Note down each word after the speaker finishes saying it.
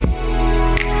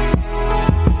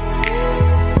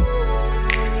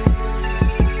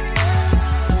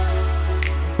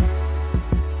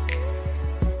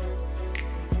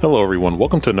Hello, everyone.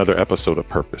 Welcome to another episode of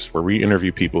Purpose, where we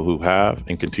interview people who have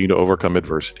and continue to overcome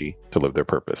adversity to live their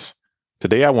purpose.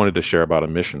 Today, I wanted to share about a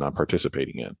mission I'm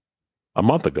participating in. A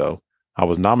month ago, I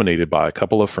was nominated by a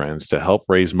couple of friends to help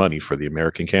raise money for the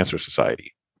American Cancer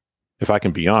Society. If I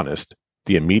can be honest,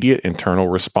 the immediate internal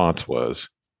response was,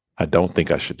 I don't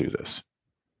think I should do this.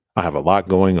 I have a lot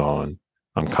going on.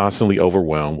 I'm constantly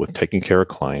overwhelmed with taking care of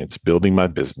clients, building my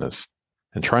business,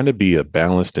 and trying to be a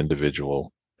balanced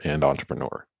individual and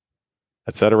entrepreneur,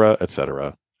 etc.,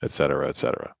 etc., etc.,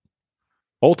 etc.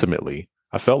 Ultimately,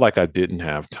 I felt like I didn't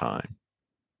have time.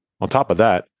 On top of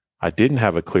that, I didn't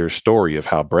have a clear story of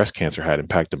how breast cancer had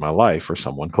impacted my life for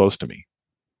someone close to me.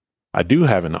 I do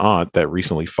have an aunt that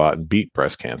recently fought and beat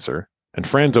breast cancer, and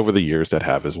friends over the years that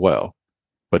have as well,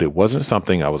 but it wasn't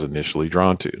something I was initially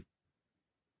drawn to.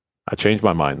 I changed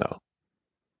my mind, though.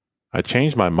 I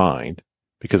changed my mind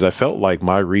because I felt like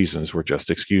my reasons were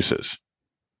just excuses.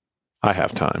 I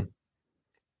have time.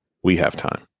 We have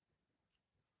time.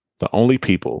 The only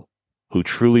people who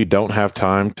truly don't have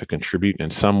time to contribute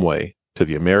in some way to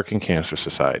the American Cancer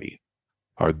Society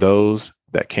are those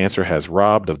that cancer has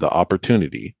robbed of the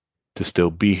opportunity to still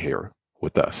be here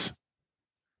with us.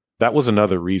 That was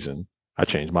another reason I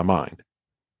changed my mind.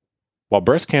 While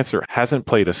breast cancer hasn't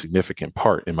played a significant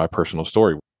part in my personal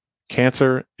story,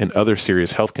 cancer and other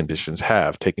serious health conditions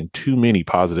have taken too many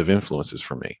positive influences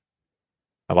from me.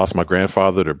 I lost my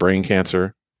grandfather to brain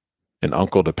cancer, an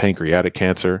uncle to pancreatic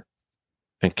cancer,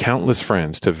 and countless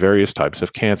friends to various types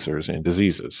of cancers and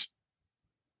diseases.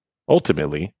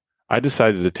 Ultimately, I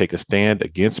decided to take a stand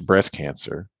against breast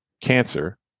cancer,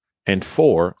 and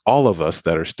for all of us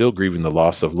that are still grieving the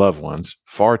loss of loved ones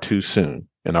far too soon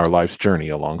in our life's journey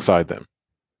alongside them.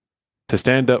 To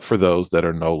stand up for those that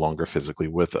are no longer physically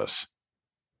with us,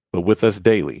 but with us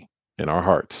daily in our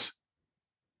hearts.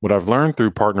 What I've learned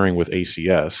through partnering with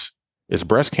ACS is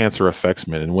breast cancer affects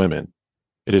men and women.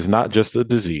 It is not just a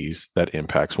disease that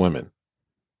impacts women.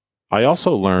 I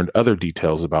also learned other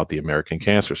details about the American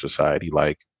Cancer Society,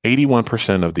 like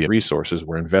 81% of the resources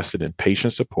were invested in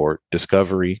patient support,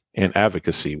 discovery, and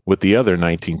advocacy, with the other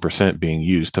 19% being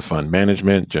used to fund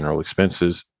management, general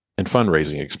expenses, and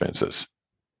fundraising expenses.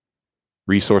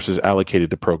 Resources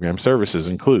allocated to program services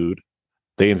include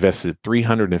they invested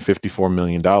 $354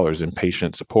 million in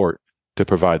patient support to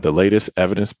provide the latest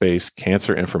evidence-based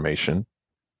cancer information,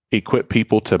 equip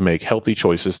people to make healthy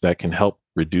choices that can help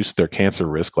reduce their cancer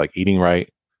risk, like eating right,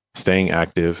 staying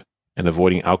active, and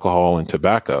avoiding alcohol and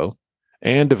tobacco,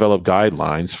 and develop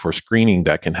guidelines for screening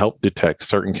that can help detect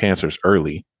certain cancers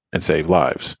early and save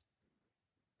lives.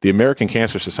 The American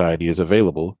Cancer Society is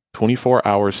available 24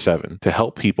 hours 7 to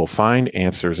help people find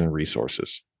answers and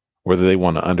resources, whether they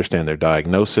want to understand their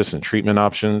diagnosis and treatment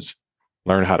options,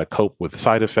 learn how to cope with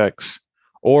side effects,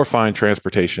 or find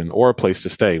transportation or a place to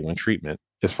stay when treatment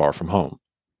is far from home.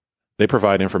 They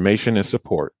provide information and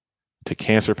support to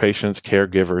cancer patients,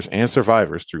 caregivers, and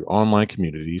survivors through online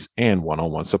communities and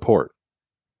one-on-one support.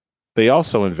 They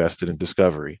also invested in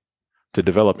discovery to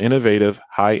develop innovative,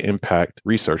 high-impact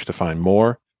research to find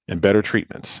more and better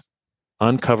treatments,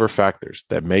 uncover factors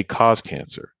that may cause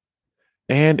cancer,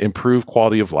 and improve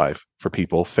quality of life for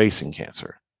people facing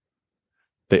cancer.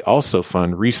 They also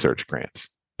fund research grants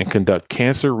and conduct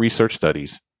cancer research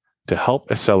studies to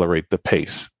help accelerate the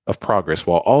pace of progress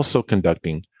while also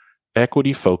conducting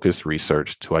equity-focused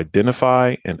research to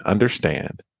identify and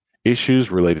understand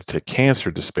issues related to cancer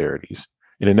disparities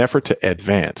in an effort to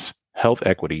advance health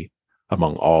equity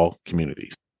among all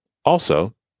communities.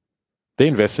 Also, they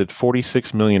invested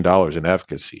 $46 million in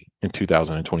advocacy in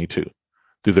 2022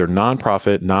 through their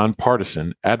nonprofit,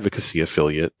 nonpartisan advocacy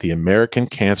affiliate, the American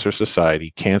Cancer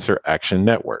Society Cancer Action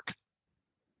Network.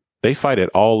 They fight at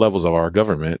all levels of our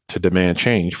government to demand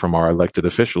change from our elected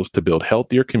officials to build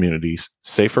healthier communities,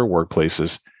 safer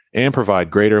workplaces, and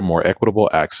provide greater, more equitable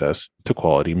access to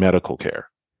quality medical care.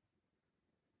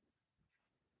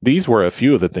 These were a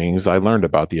few of the things I learned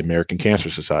about the American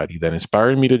Cancer Society that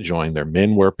inspired me to join their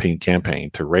Men Wear Pink campaign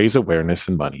to raise awareness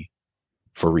and money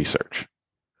for research.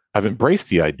 I've embraced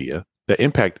the idea that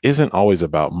impact isn't always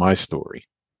about my story,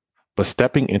 but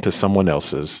stepping into someone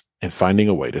else's and finding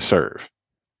a way to serve.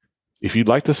 If you'd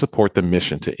like to support the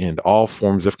mission to end all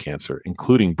forms of cancer,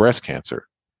 including breast cancer,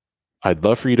 I'd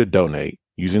love for you to donate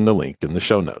using the link in the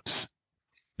show notes.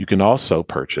 You can also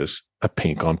purchase a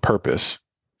Pink on Purpose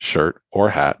shirt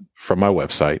or hat from my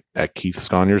website at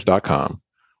keithsconiers.com,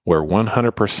 where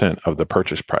 100% of the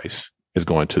purchase price is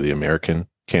going to the American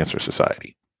Cancer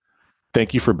Society.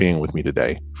 Thank you for being with me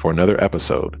today for another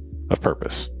episode of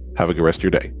Purpose. Have a good rest of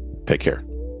your day. Take care.